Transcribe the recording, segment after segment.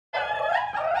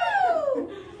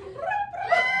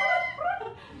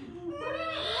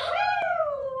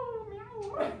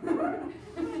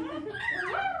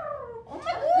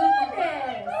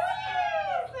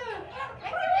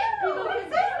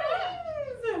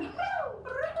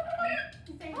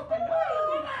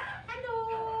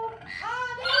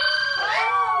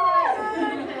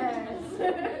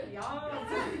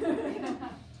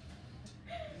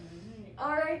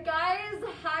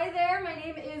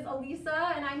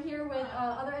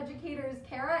other educators,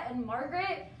 Kara and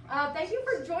Margaret. Thank you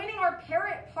for joining our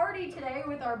parrot party today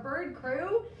with our bird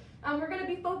crew. We're going to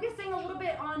be focusing a little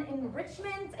bit on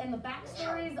enrichment and the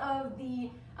backstories of the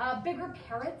bigger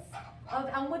parrots of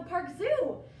Elmwood Park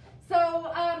Zoo.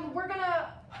 So we're going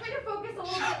to kind of focus a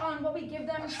little bit on what we give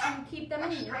them to keep them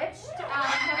enriched. I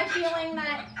have a feeling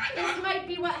that this might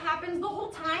be what happens the whole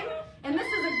time. And this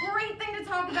is a great thing to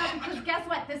talk about because guess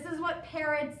what? This is what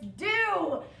parrots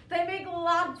do. They make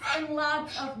lots and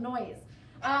lots of noise.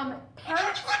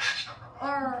 Parrots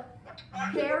are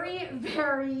very,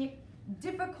 very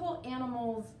difficult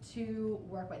animals to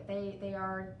work with. They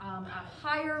are a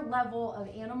higher level of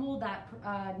animal that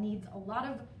needs a lot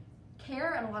of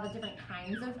care and a lot of different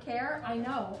kinds of care. I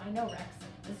know, Rex.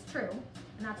 It's true.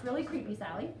 And that's really creepy,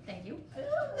 Sally. Thank you.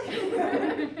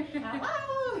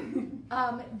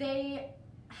 Hello. They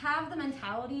have the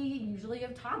mentality usually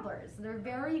of toddlers. They're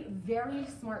very, very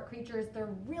smart creatures.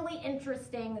 They're really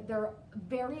interesting. They're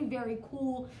very, very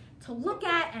cool to look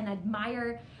at and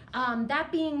admire.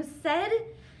 That being said,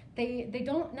 they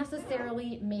don't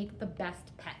necessarily make the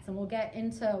best pets, and we'll get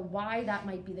into why that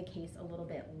might be the case a little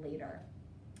bit later.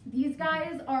 These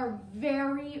guys are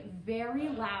very, very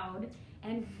loud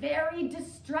and very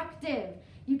destructive.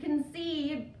 You can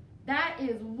see that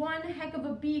is one heck of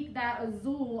a beak that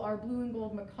Azule, our blue and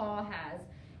gold macaw, has.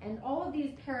 And all of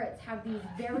these parrots have these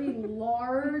very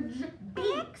large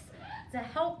beaks to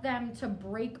help them to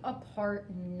break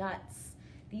apart nuts.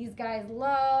 These guys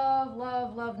love,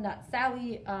 love, love nuts.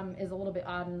 Sally is a little bit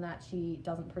odd in that she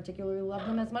doesn't particularly love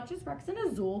them as much as Rex and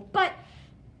Azule, but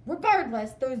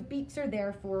regardless, those beaks are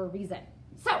there for a reason.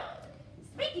 So,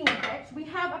 speaking of which, we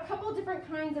have a couple different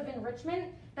kinds of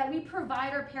enrichment that we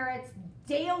provide our parrots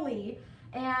daily,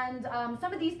 and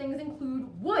some of these things include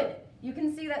wood. You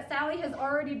can see that Sally has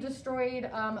already destroyed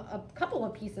a couple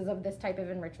of pieces of this type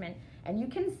of enrichment, and you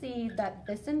can see that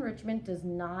this enrichment does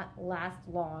not last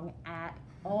long at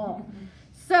all.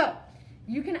 So,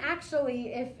 you can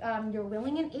actually, if you're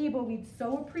willing and able, we'd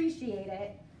so appreciate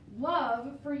it,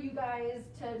 love for you guys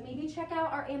to maybe check out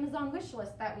our Amazon wish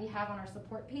list that we have on our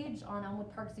support page on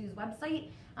Elmwood Park Zoo's website,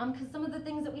 because some of the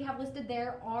things that we have listed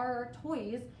there are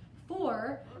toys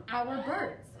for our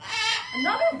birds.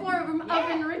 Another form of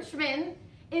enrichment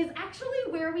is actually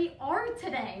where we are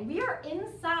today. We are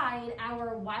inside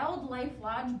our Wildlife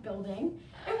Lodge building,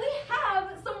 and we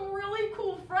have some really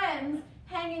cool friends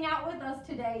hanging out with us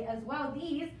today as well.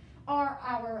 These are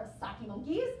our Saki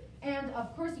monkeys. And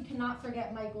of course, you cannot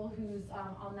forget Michael, who's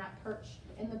on that perch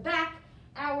in the back,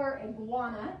 our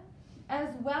iguana,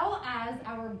 as well as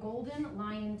our golden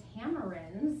lion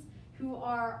tamarins, who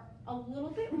are a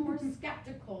little bit more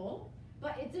skeptical,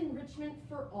 but it's enrichment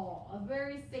for all. A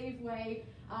very safe way,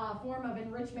 form of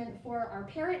enrichment for our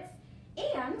parrots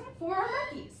and for our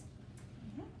monkeys.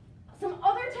 Some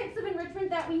other types of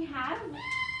enrichment that we have: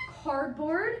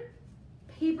 cardboard,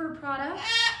 paper products.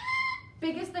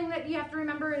 Biggest thing that you have to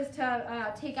remember is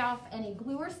to take off any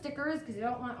glue or stickers because you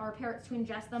don't want our parrots to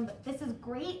ingest them, but this is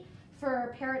great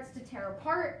for parrots to tear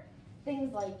apart.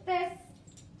 Things like this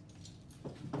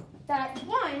that,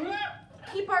 one,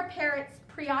 keep our parrots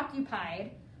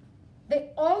preoccupied. They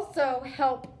also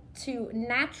help to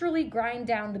naturally grind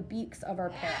down the beaks of our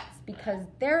parrots because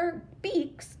their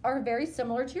beaks are very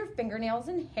similar to your fingernails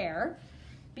and hair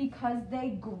because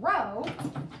they grow.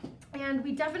 And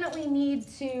we definitely need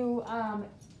to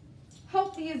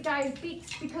help these guys'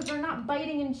 beaks because they're not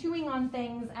biting and chewing on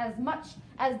things as much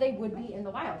as they would be in the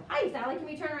wild. Hi, Sally, can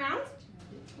we turn around?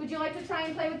 Would you like to try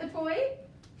and play with the toy?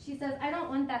 She says, I don't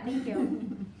want that, thank you.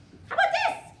 How about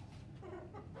this?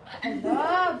 I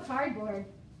love cardboard.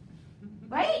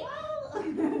 Right? So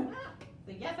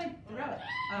yes, I throw it.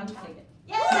 Just take it.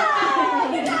 Yes!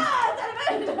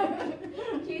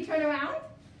 Can you turn around?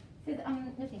 Says,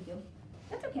 no, thank you.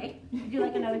 That's okay. Would you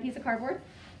like another piece of cardboard?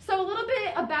 So a little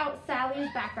bit about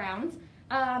Sally's background.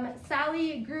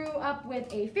 Sally grew up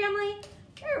with a family,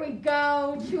 there we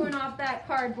go, chewing off that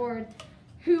cardboard,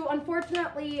 who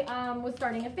unfortunately was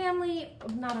starting a family.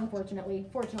 Not unfortunately,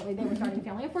 fortunately they were starting a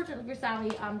family. Unfortunately for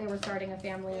Sally, they were starting a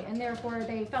family, and therefore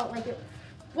they felt like it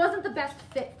wasn't the best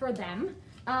fit for them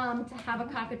to have a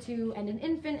cockatoo and an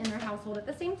infant in their household at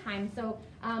the same time. So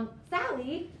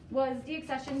Sally was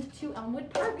deaccessioned to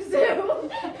Elmwood Park Zoo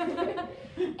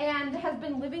and has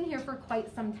been living here for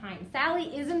quite some time. Sally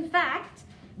is in fact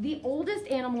the oldest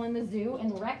animal in the zoo,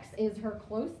 and Rex is her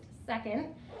close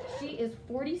second. She is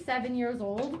 47 years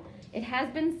old. It has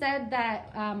been said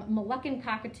that Moluccan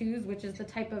cockatoos, which is the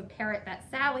type of parrot that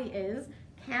Sally is,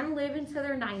 can live into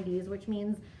their 90s, which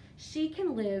means she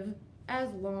can live as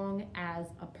long as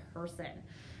a person.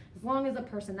 As long as a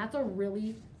person, that's a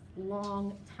really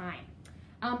long time.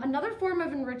 Another form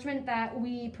of enrichment that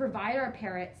we provide our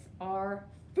parrots are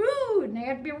food. And you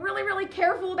have to be really, really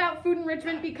careful about food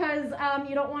enrichment because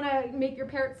you don't want to make your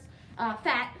parrots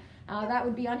fat. That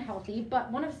would be unhealthy.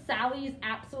 But one of Sally's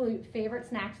absolute favorite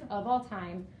snacks of all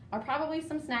time are probably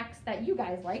some snacks that you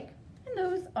guys like. And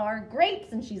those are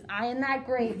grapes, and she's eyeing that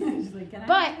grape.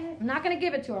 But I'm not going to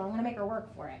give it to her. I'm going to make her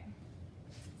work for it.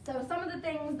 So some of the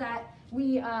things that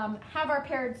we have our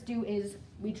parrots do is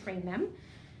we train them.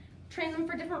 Train them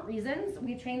for different reasons.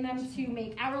 We train them to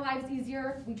make our lives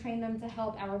easier. We train them to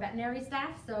help our veterinary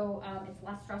staff, so it's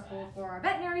less stressful for our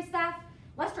veterinary staff,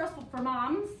 less stressful for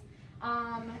moms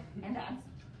and dads,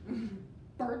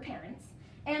 bird parents,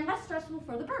 and less stressful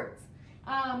for the birds.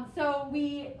 So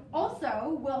we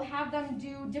also will have them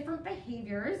do different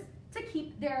behaviors to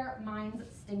keep their minds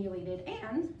stimulated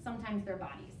and sometimes their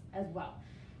bodies as well.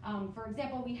 For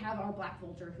example, we have our black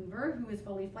vulture Hoover, who is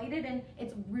fully flighted, and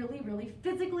it's really, really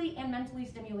physically and mentally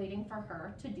stimulating for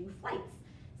her to do flights.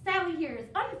 Sally here is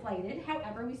unflighted,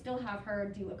 however, we still have her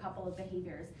do a couple of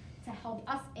behaviors to help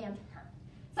us and her.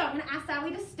 So I'm going to ask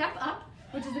Sally to step up,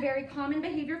 which is a very common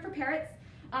behavior for parrots.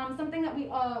 Something that we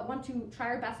want to try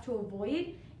our best to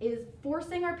avoid is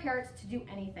forcing our parrots to do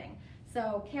anything.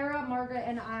 So Kara, Margaret,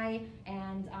 and I,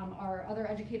 and our other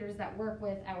educators that work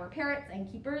with our parrots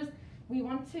and keepers, we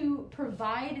want to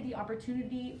provide the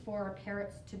opportunity for our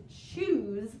parrots to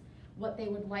choose what they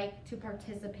would like to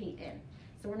participate in.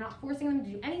 So we're not forcing them to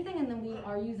do anything, and then we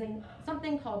are using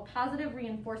something called positive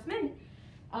reinforcement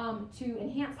to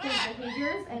enhance those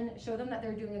behaviors and show them that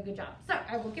they're doing a good job. So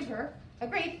I will give her a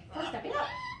grape for stepping up.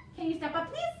 Can you step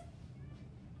up,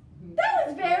 please? That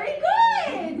was very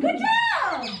good. Good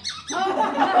job. Oh,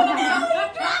 no,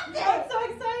 you dropped it. I'm so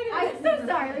excited. I'm so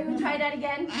sorry. Let me try that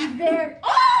again. There.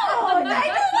 Oh, I do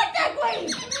like that grape.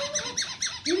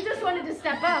 You just wanted to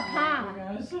step up, huh? Oh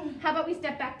my gosh. How about we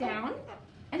step back down?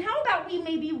 And how about we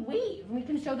maybe wave? We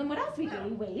can show them what else we do.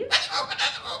 We wave.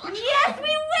 Yes, we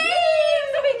wave!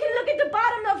 So we can look at the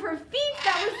bottom of her feet.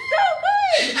 That was so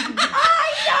good! I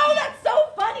know! That's so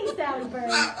funny, Sally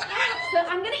Bird. So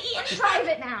I'm going to eat in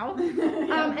private now.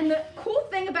 And the cool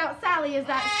thing about Sally is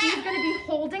that she's going to be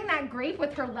holding that grape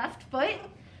with her left foot.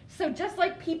 So just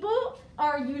like people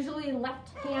are usually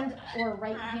left hand or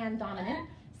right hand dominant,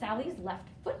 Sally's left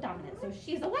foot dominant. So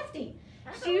she's a lefty.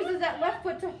 She uses that left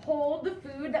foot to hold the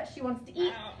food that she wants to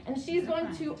eat, and she's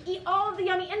going to eat all of the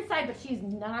yummy inside, but she's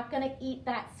not going to eat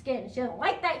that skin. She doesn't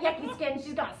like that yucky skin.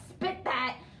 She's going to spit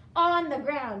that on the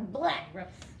ground. Blech.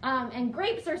 And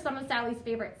grapes are some of Sally's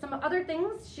favorites. Some other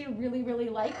things she really, really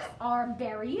likes are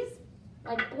berries,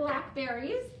 like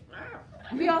blackberries.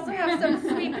 We also have some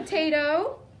sweet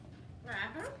potato,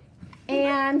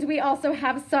 and we also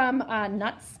have some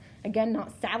nuts. Again,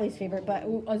 not Sally's favorite, but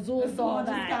Azule saw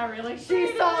that. Really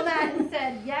she saw that and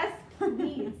said, yes,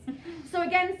 please. So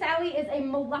again, Sally is a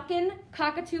Moluccan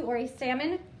cockatoo or a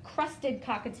salmon crusted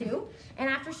cockatoo. And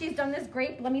after she's done this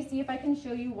grape, let me see if I can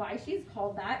show you why she's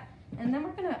called that. And then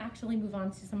we're going to actually move on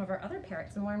to some of our other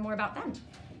parrots and learn more about them.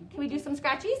 Can we do some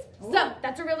scratchies? Ooh. So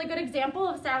that's a really good example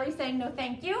of Sally saying, no,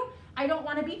 thank you. I don't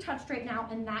want to be touched right now,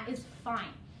 and that is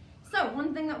fine. So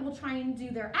one thing that we'll try and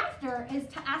do thereafter is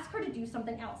to ask her to do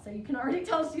something else. So you can already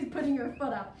tell she's putting her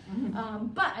foot up.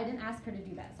 But I didn't ask her to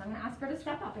do that. So I'm going to ask her to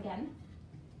step up again.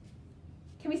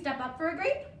 Can we step up for a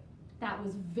grape? That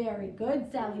was very good,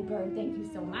 Sally Bird. Thank you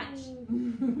so much.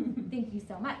 Thank you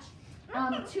so much.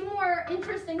 Two more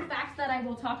interesting facts that I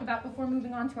will talk about before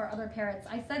moving on to our other parrots.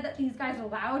 I said that these guys are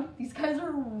loud. These guys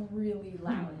are really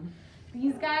loud.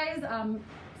 These guys,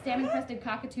 salmon-crested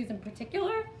cockatoos in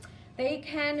particular, they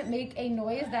can make a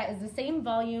noise that is the same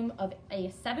volume of a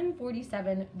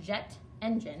 747 jet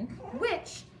engine,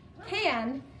 which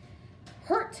can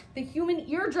hurt the human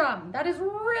eardrum. That is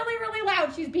really, really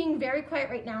loud. She's being very quiet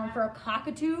right now. And for a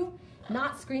cockatoo,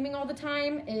 not screaming all the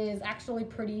time is actually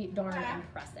pretty darn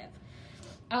impressive.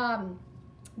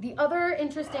 The other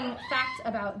interesting fact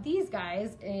about these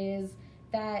guys is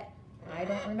that I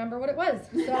don't remember what it was.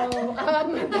 So we're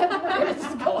going to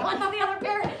just go on to the other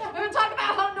parrot. We're going to talk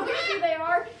about how noisy they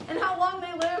are and how long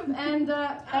they live. And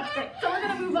that's great. So we're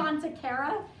going to move on to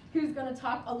Kara, who's going to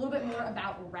talk a little bit more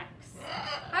about Rex.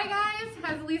 Hi guys,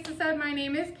 as Lisa said, my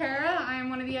name is Kara. I am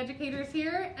one of the educators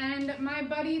here. And my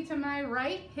buddy to my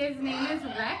right, his name is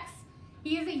Rex.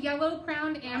 He is a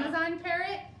yellow-crowned Amazon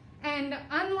parrot. And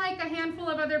unlike a handful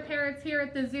of other parrots here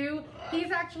at the zoo,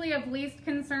 he's actually of least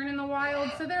concern in the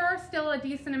wild, so there are still a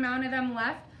decent amount of them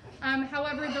left.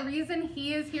 However, the reason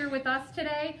he is here with us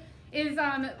today is,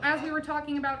 as we were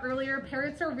talking about earlier,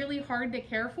 parrots are really hard to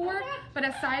care for, but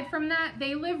aside from that,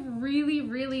 they live really,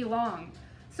 really long.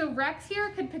 So Rex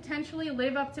here could potentially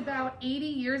live up to about 80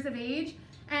 years of age,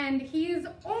 and he's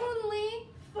only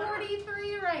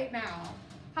 43 right now.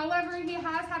 However, he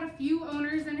has had a few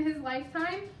owners in his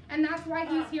lifetime, and that's why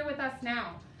he's here with us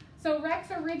now. So Rex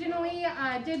originally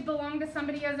did belong to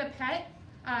somebody as a pet.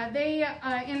 They,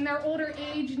 in their older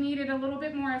age, needed a little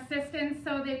bit more assistance,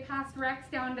 so they passed Rex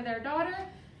down to their daughter.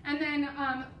 And then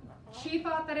she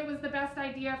thought that it was the best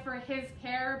idea for his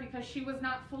care because she was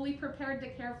not fully prepared to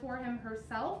care for him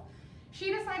herself.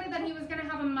 She decided that he was going to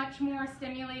have a much more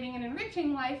stimulating and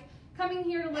enriching life coming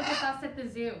here to live with us at the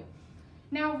zoo.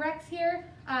 Now Rex here,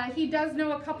 he does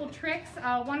know a couple tricks,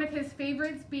 one of his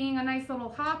favorites being a nice little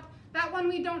hop. That one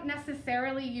we don't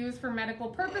necessarily use for medical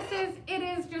purposes. It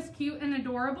is just cute and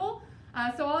adorable.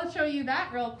 So I'll show you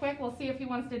that real quick. We'll see if he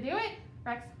wants to do it.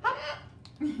 Rex, hop.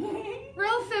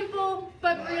 Real simple,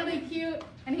 but really cute.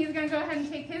 And he's gonna go ahead and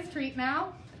take his treat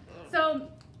now. So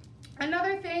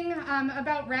another thing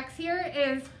about Rex here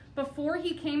is before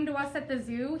he came to us at the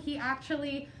zoo, he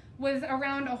actually was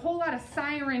around a whole lot of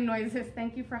siren noises.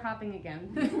 Thank you for hopping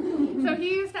again. So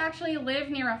he used to actually live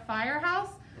near a firehouse.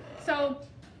 So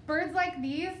birds like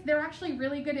these, they're actually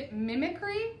really good at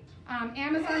mimicry,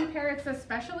 Amazon parrots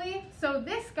especially. So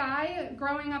this guy,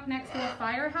 growing up next to a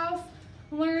firehouse,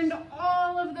 learned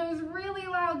all of those really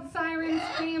loud siren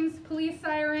screams, police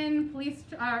siren,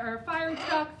 or fire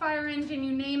truck, fire engine,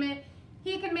 you name it.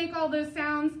 He can make all those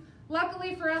sounds.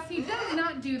 Luckily for us, he does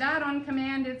not do that on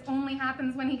command. It only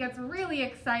happens when he gets really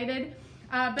excited.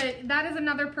 But that is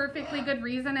another perfectly good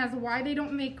reason as why they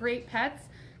don't make great pets.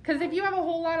 Because if you have a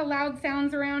whole lot of loud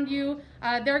sounds around you,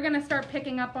 they're going to start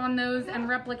picking up on those and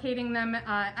replicating them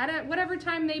at whatever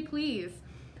time they please.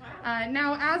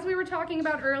 Now, as we were talking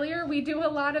about earlier, we do a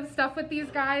lot of stuff with these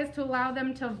guys to allow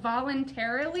them to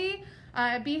voluntarily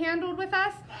be handled with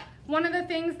us. One of the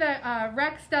things that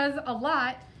Rex does a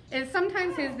lot is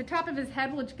sometimes the top of his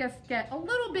head will just get a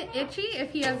little bit itchy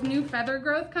if he has new feather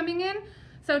growth coming in.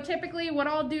 So typically what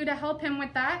I'll do to help him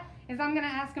with that is I'm going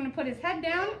to ask him to put his head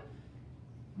down,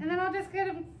 and then I'll just give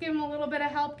him a little bit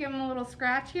of help, give him a little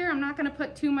scratch here. I'm not going to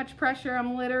put too much pressure.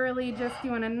 I'm literally just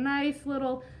doing a nice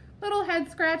little head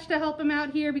scratch to help him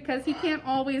out here because he can't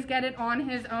always get it on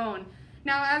his own.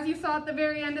 Now, as you saw at the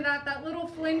very end of that little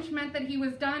flinch meant that he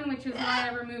was done, which is why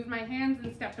I removed my hands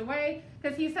and stepped away,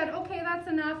 because he said, okay, that's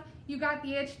enough. You got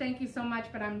the itch. Thank you so much,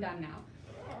 but I'm done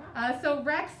now. So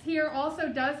Rex here also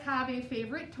does have a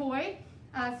favorite toy.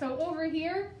 So over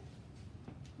here,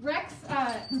 Rex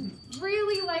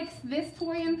really likes this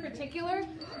toy in particular.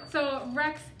 So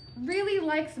Rex really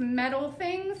likes metal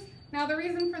things. Now, the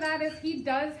reason for that is he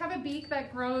does have a beak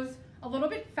that grows a little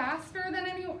bit faster than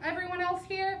everyone else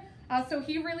here. So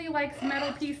he really likes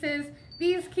metal pieces.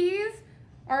 These keys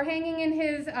are hanging in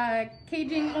his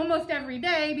caging almost every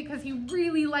day because he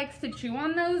really likes to chew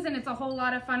on those, and it's a whole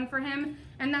lot of fun for him.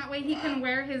 And that way he can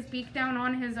wear his beak down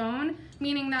on his own,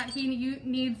 meaning that he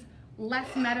needs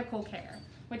less medical care,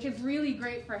 which is really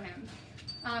great for him.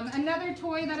 Another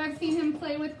toy that I've seen him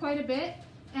play with quite a bit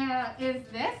is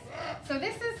this. So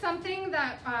this is something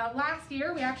that last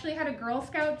year we actually had a Girl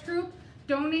Scout troop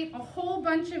donate a whole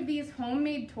bunch of these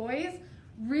homemade toys.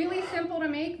 Really simple to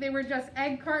make. They were just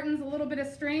egg cartons, a little bit of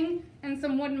string, and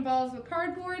some wooden balls with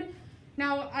cardboard.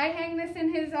 Now, I hang this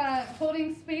in his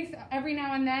holding space every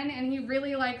now and then, and he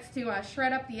really likes to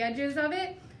shred up the edges of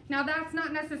it. Now, that's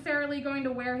not necessarily going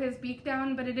to wear his beak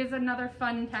down, but it is another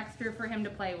fun texture for him to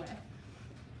play with.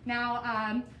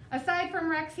 Now, aside from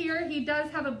Rex here, he does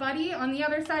have a buddy on the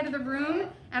other side of the room,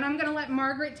 and I'm going to let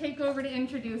Margaret take over to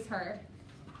introduce her.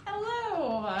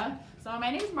 Hello. So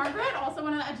my name is Margaret, also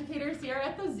one of the educators here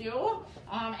at the zoo.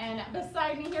 And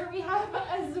beside me here we have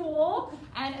Azule,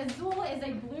 and Azule is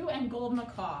a blue and gold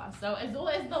macaw. So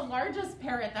Azule is the largest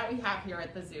parrot that we have here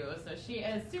at the zoo. So she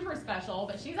is super special,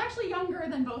 but she's actually younger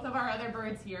than both of our other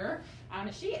birds here.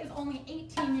 She is only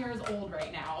 18 years old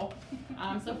right now.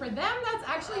 So for them, that's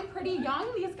actually pretty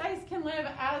young. These guys can live,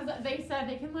 as they said,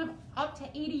 they can live up to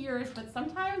 80 years, but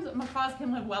sometimes macaws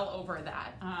can live well over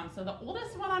that. So the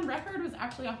oldest one on record was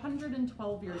actually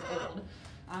 112 years old.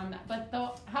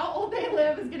 But how old they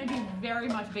live is going to be very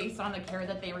much based on the care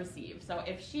that they receive. So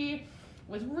if she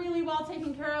was really well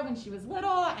taken care of when she was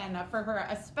little, and for her,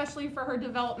 especially for her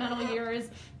developmental years,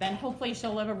 then hopefully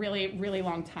she'll live a really, really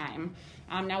long time.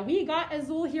 Now we got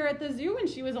Azule here at the zoo when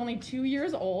she was only 2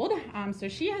 years old. So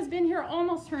she has been here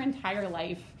almost her entire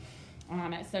life.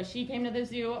 So she came to the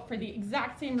zoo for the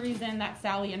exact same reason that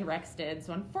Sally and Rex did.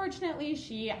 So unfortunately,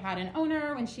 she had an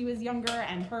owner when she was younger,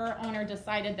 and her owner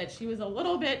decided that she was a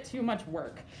little bit too much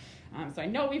work. So I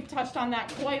know we've touched on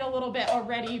that quite a little bit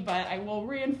already, but I will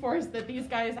reinforce that these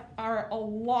guys are a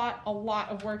lot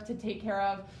of work to take care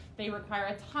of. They require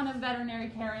a ton of veterinary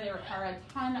care, they require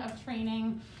a ton of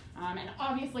training, and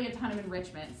obviously a ton of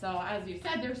enrichment. So as you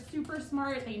said, they're super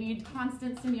smart, they need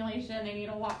constant stimulation, they need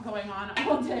a lot going on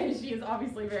all day. She is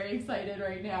obviously very excited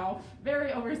right now,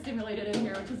 very overstimulated in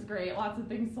here, which is great, lots of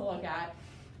things to look at.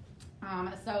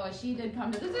 So she did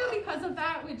come to the zoo because of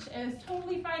that, which is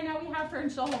totally fine. Now we have her,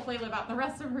 and she'll hopefully live out the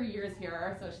rest of her years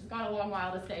here. So she's got a long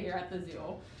while to stay here at the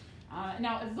zoo.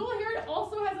 Now Azule here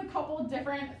also has a couple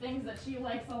different things that she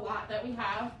likes a lot that we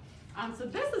have. So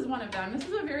this is one of them. This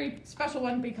is a very special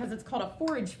one because it's called a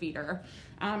forage feeder.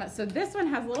 So this one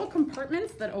has little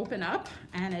compartments that open up,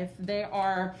 and if they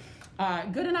are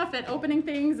good enough at opening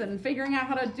things and figuring out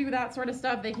how to do that sort of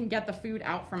stuff, they can get the food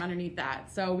out from underneath that.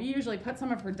 So we usually put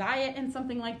some of her diet in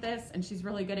something like this, and she's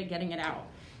really good at getting it out.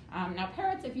 Now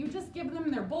parrots, if you just give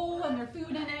them their bowl and their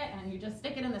food in it and you just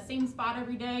stick it in the same spot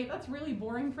every day, that's really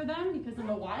boring for them, because in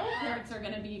the wild, parrots are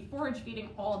going to be forage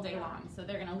feeding all day long. So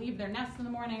they're going to leave their nest in the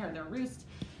morning or their roost.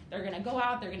 They're going to go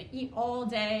out, they're going to eat all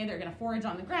day, they're going to forage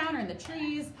on the ground or in the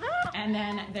trees, and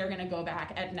then they're going to go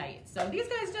back at night. So these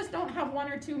guys just don't have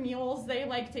 1 or 2 meals. They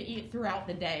like to eat throughout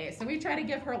the day. So we try to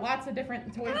give her lots of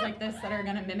different toys like this that are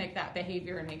going to mimic that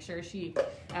behavior and make sure she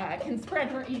can spread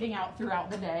her eating out throughout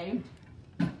the day.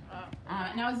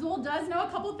 Now Azule does know a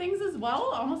couple things as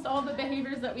well. Almost all of the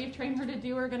behaviors that we've trained her to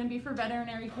do are going to be for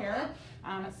veterinary care.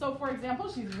 So for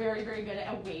example, she's very good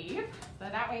at a wave. So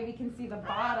that way we can see the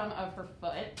bottom of her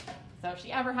foot. So if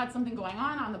she ever had something going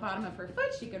on the bottom of her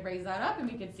foot, she could raise that up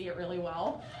and we could see it really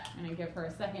well. And then give her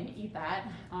a second to eat that.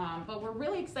 But we're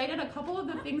really excited. A couple of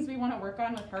the things we want to work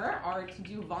on with her are to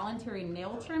do voluntary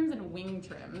nail trims and wing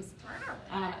trims.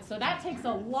 So that takes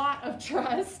a lot of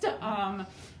trust.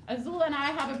 Azule and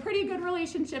I have a pretty good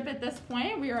relationship at this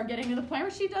point. We are getting to the point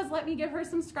where she does let me give her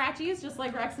some scratchies, just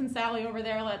like Rex and Sally over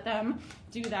there let them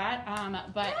do that.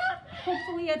 But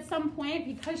hopefully at some point,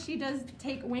 because she does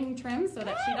take wing trims so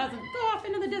that she doesn't go off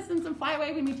into the distance and fly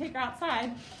away when we take her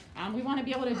outside, we want to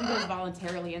be able to do those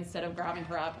voluntarily instead of grabbing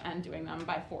her up and doing them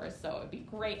by force. So it'd be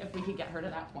great if we could get her to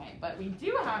that point. But we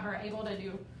do have her able to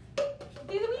do the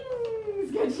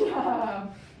wings. Good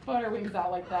job. Put her wings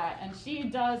out like that. And she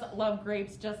does love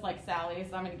grapes just like Sally,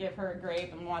 so I'm going to give her a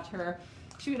grape and watch her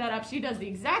chew that up. She does the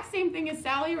exact same thing as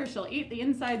Sally, where she'll eat the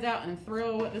insides out and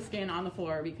throw the skin on the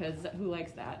floor, because who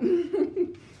likes that?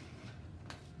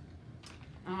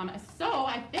 So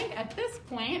I think at this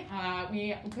point,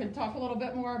 we could talk a little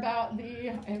bit more about the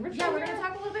enrichment. Yeah, we're going to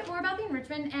talk a little bit more about the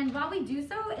enrichment, and while we do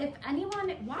so, if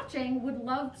anyone watching would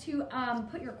love to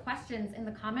put your questions in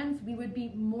the comments, we would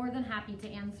be more than happy to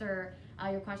answer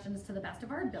your questions to the best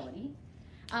of our ability.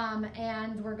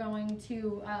 And we're going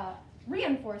to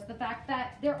reinforce the fact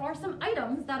that there are some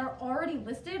items that are already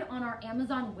listed on our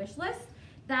Amazon wish list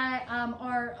that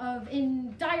are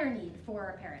in dire need for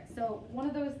our parrots. So one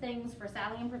of those things for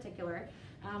Sally in particular,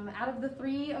 out of the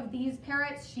 3 of these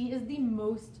parrots, she is the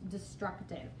most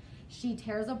destructive. She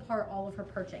tears apart all of her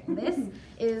perching. This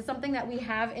is something that we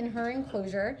have in her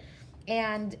enclosure,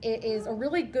 and it is a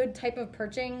really good type of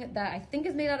perching that I think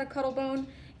is made out of cuttle bone,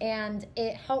 and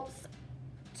it helps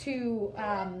to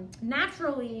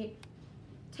naturally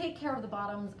take care of the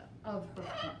bottoms of her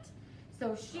feet.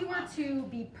 So if she were to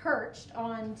be perched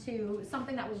onto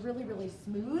something that was really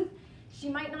smooth, she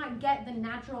might not get the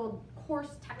natural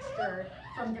coarse texture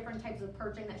from different types of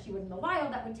perching that she would in the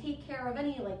wild that would take care of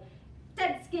any like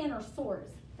dead skin or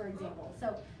sores, for example.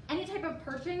 So any type of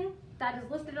perching that is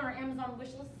listed on our Amazon wish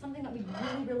list is something that we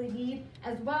really need,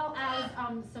 as well as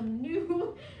some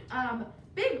new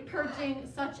big perching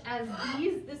such as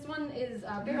these. This one is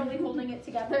barely holding it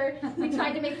together. We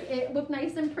tried to make it look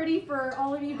nice and pretty for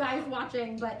all of you guys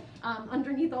watching, but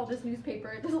underneath all this newspaper,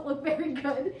 it doesn't look very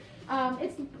good.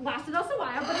 It's lasted us a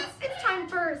while, but it's time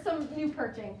for some new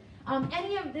perching.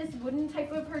 Any of this wooden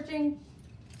type of perching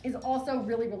is also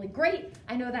really great.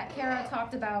 I know that Kara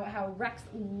talked about how Rex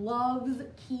loves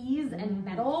keys and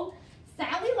metal.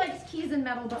 Sally likes keys and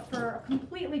metal, but for a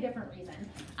completely different reason.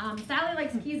 Sally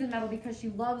likes keys and metal because she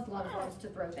loves to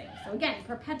throw things. So again,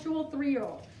 perpetual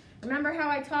 3-year-old. Remember how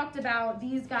I talked about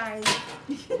these guys?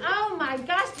 Oh my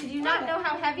gosh, did you not know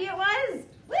how heavy it was?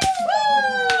 Woo!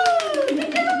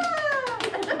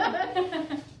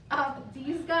 Yeah!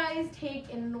 These guys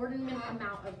take an inordinate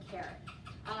amount of care.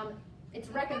 It's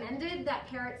recommended that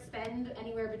parrots spend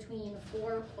anywhere between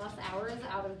 4+ hours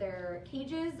out of their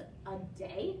cages a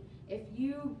day. If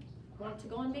you want to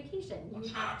go on vacation, you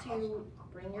have to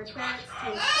bring your parrots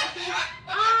to a special,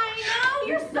 I know,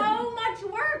 you're so much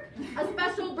work, a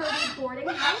special birdie boarding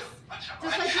house,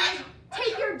 just like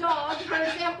take your dog, for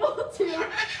example, to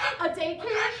a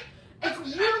daycare,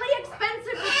 it's really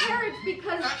expensive for parents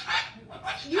because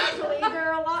usually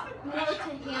they're a lot more to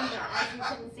handle, as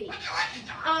you can see.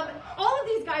 All of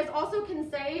these guys also can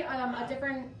say a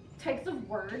different types of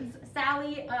words.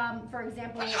 Sally, for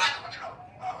example,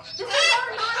 this is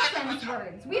our nonsense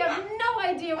words. We have no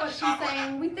idea what she's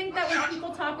saying. We think that when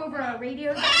people talk over a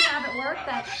radio that we have at work,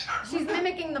 that she's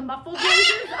mimicking the muffled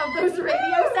noises of those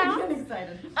radio sounds. I'm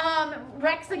excited.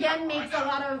 Rex, again, makes a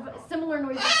lot of similar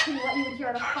noises to what you would hear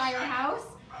at a firehouse.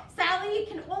 Sally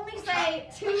can only say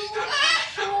 2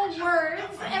 full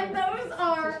words, and those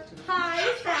are,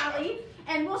 "Hi, Sally."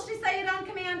 And will she say it on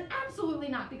command? Absolutely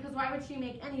not, because why would she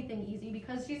make anything easy?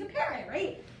 Because she's a parrot,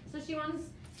 right? So she wants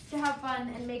to have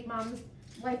fun and make mom's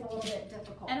life a little bit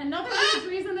difficult. And another huge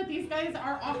reason that these guys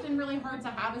are often really hard to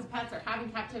have as pets or having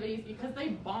captivities because they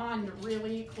bond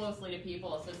really closely to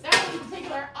people. So Sally in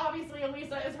particular, obviously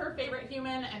Elisa is her favorite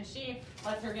human, and she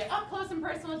lets her get up close and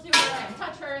personal to her and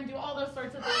touch her and do all those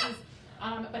sorts of things.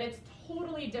 But it's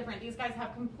totally different. These guys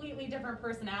have completely different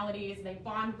personalities. They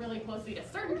bond really closely to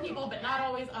certain people, but not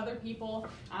always other people.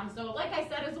 So like I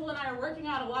said, Azule and I are working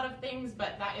on a lot of things,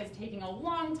 but that is taking a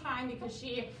long time because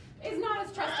she is not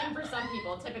as trusting for some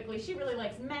people. Typically, she really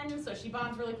likes men, so she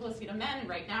bonds really closely to men.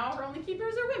 Right now, her only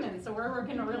keepers are women, so we're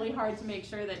working really hard to make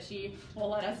sure that she will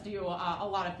let us do a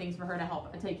lot of things for her to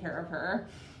help take care of her.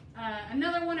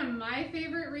 Another one of my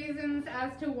favorite reasons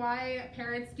as to why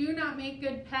parrots do not make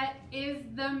good pet is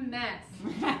the mess.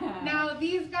 Now,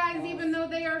 these guys, even though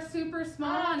they are super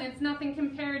small and it's nothing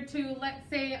compared to, let's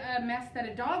say, a mess that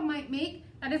a dog might make,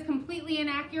 that is completely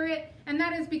inaccurate, and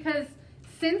that is because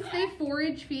since they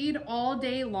forage feed all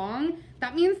day long,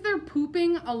 that means they're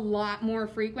pooping a lot more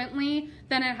frequently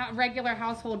than a regular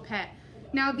household pet.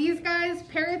 Now, these guys,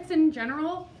 parrots in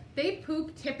general, they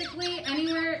poop typically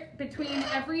anywhere between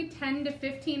every 10 to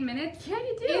 15 minutes. Yeah,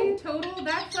 you do. In total,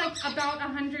 that's like about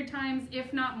 100 times,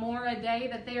 if not more, a day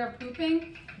that they are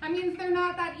pooping. That means they're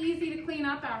not that easy to clean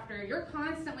up after. You're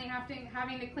constantly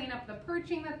having to clean up the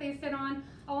perching that they sit on,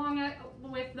 along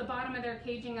with the bottom of their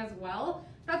caging as well.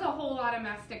 That's a whole lot of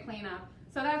mess to clean up.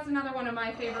 So that's another one of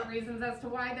my favorite reasons as to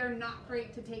why they're not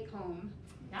great to take home.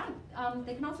 Yeah,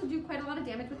 they can also do quite a lot of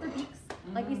damage with their beaks.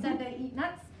 Like we said, they eat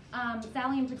nuts.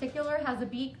 Sally in particular has a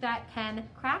beak that can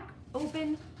crack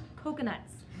open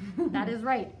coconuts. That is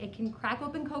right, it can crack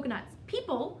open coconuts.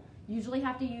 People usually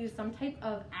have to use some type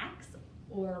of axe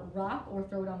or rock or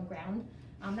throw it on the ground.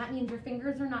 That means your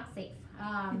fingers are not safe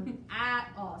at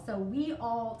all. So we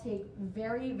all take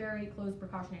very, very close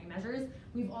precautionary measures.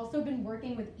 We've also been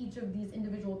working with each of these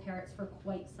individual parrots for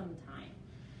quite some time.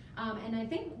 And I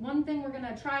think one thing we're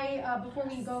gonna try before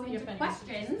we go into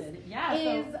questions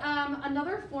is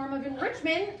another form of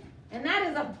enrichment, and that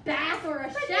is a bath or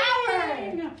a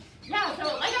shower. Yeah,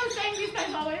 so like I was saying, these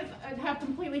guys always have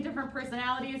completely different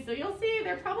personalities, so you'll see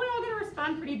they're probably all gonna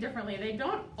respond pretty differently. They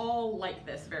don't all like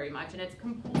this very much, and it's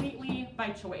completely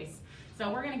by choice.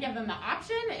 So we're gonna give them the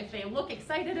option. If they look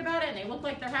excited about it and they look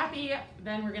like they're happy,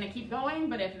 then we're gonna keep going,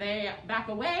 but if they back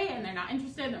away and they're not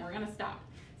interested, then we're gonna stop.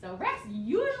 So Rex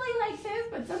usually likes his,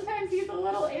 but sometimes he's a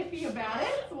little iffy about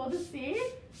it. So we'll just see.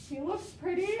 He looks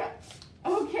pretty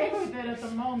okay with it at the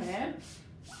moment.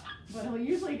 But he'll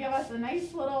usually give us a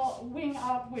nice little wing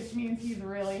up, which means he's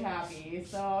really happy.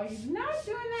 So he's not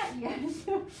doing that yet.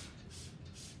 So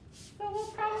we'll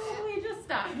probably just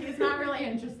stop. He's not really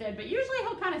interested. But usually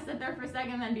he'll kind of sit there for a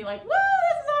second and then be like, woo,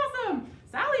 this is awesome.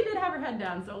 Sally did have her head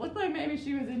down, so it looked like maybe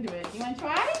she was into it. You want to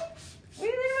try? What do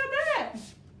you think about that?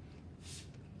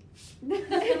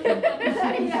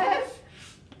 Yes.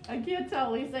 I can't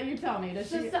tell, Lisa. You tell me. Does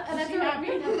she? That's a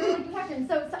really good question.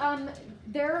 So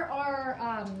there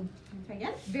are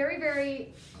very,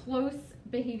 very close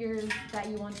behaviors that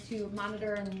you want to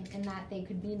monitor, and that they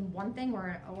could mean one thing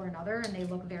or another, and they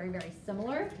look very, very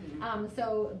similar.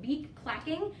 So beak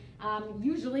clacking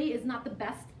usually is not the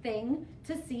best thing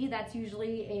to see. That's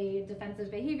usually a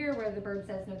defensive behavior where the bird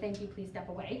says, no thank you, please step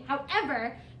away.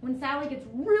 However, when Sally gets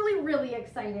really, really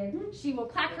excited, she will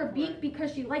clack her beak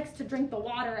because she likes to drink the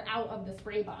water out of the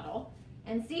spray bottle.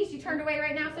 And see, she turned away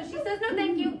right now, so she says no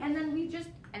thank you, and then we just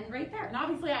end right there. And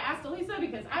obviously I asked Elisa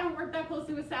because I don't work that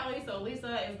closely with Sally, so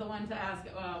Elisa is the one to ask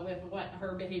with what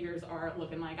her behaviors are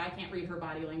looking like. I can't read her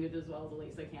body language as well as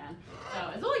Elisa can.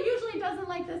 So Azule usually doesn't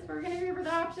like this, but we're going to give her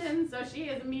the option, so she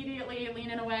is immediately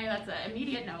leaning away. That's an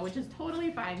immediate no, which is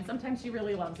totally fine. Sometimes she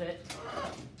really loves it.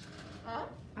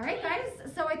 All right, guys,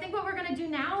 so I think what we're going to do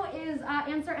now is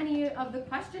answer any of the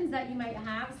questions that you might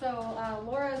have. So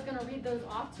Laura is going to read those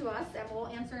off to us, and we'll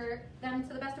answer them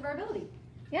to the best of our ability.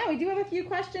 Yeah, we do have a few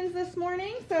questions this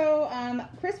morning. So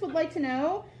Chris would like to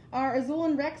know, are Azule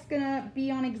and Rex gonna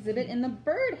be on exhibit in the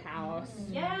birdhouse?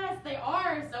 Yes, they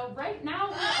are. So right now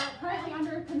we are currently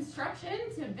under construction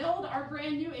to build our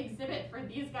brand new exhibit for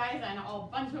these guys and a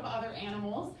bunch of other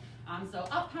animals. So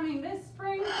upcoming this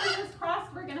spring, fingers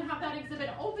crossed, we're gonna have that exhibit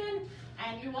open,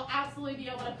 and you will absolutely be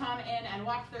able to come in and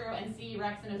walk through and see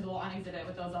Rex and Azule on exhibit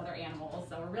with those other animals.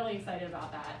 So we're really excited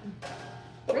about that.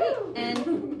 Great.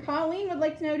 And Colleen would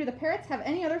like to know, do the parrots have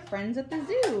any other friends at the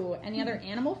zoo? Any other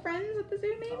animal friends at the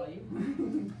zoo, maybe?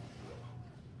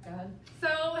 Go ahead.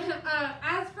 So,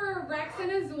 as for Rex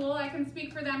and Azule, I can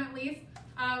speak for them at least.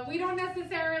 We don't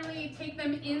necessarily take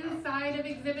them inside of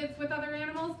exhibits with other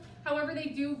animals. However, they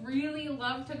do really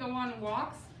love to go on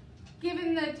walks,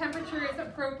 given the temperature is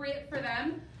appropriate for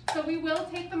them. So we will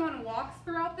take them on walks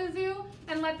throughout the zoo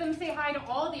and let them say hi to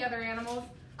all the other animals.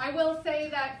 I will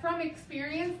say that from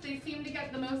experience, they seem to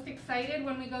get the most excited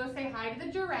when we go say hi to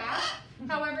the giraffe.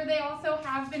 However, they also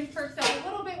have been perked up a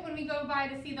little bit when we go by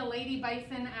to see the lady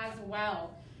bison as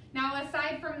well. Now,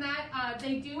 aside from that,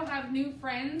 they do have new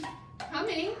friends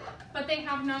coming, but they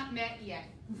have not met yet.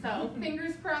 So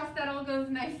fingers crossed that all goes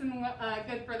nice and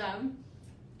good for them.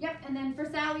 Yep, and then for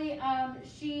Sally,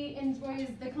 she enjoys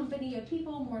the company of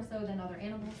people more so than other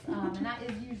animals, and that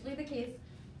is usually the case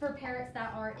for parrots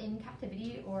that are in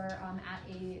captivity or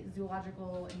at a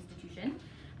zoological institution.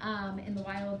 In the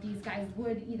wild, these guys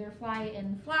would either fly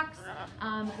in flocks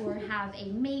or have a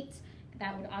mate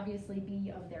that would obviously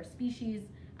be of their species,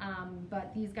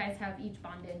 but these guys have each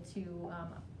bonded to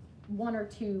one or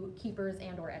two keepers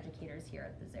and or educators here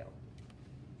at the zoo.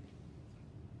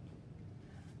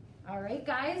 All right,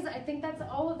 guys, I think that's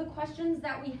all of the questions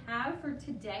that we have for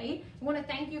today. I want to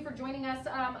thank you for joining us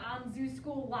on Zoo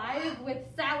School Live with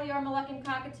Sally, our Moluccan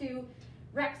cockatoo,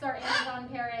 Rex, our Amazon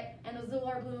parrot, and Azule,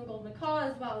 our blue and gold macaw,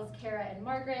 as well as Kara and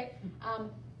Margaret.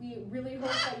 We really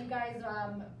hope that you guys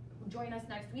join us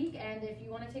next week, and if you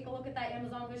want to take a look at that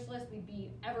Amazon wish list, we'd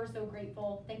be ever so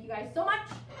grateful. Thank you guys so much,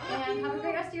 and have a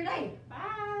great rest of your day.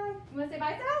 Bye. You want to say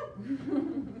bye, Sal?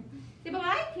 Say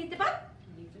bye-bye? Can you say bye?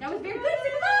 That was very good.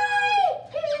 Say bye-bye.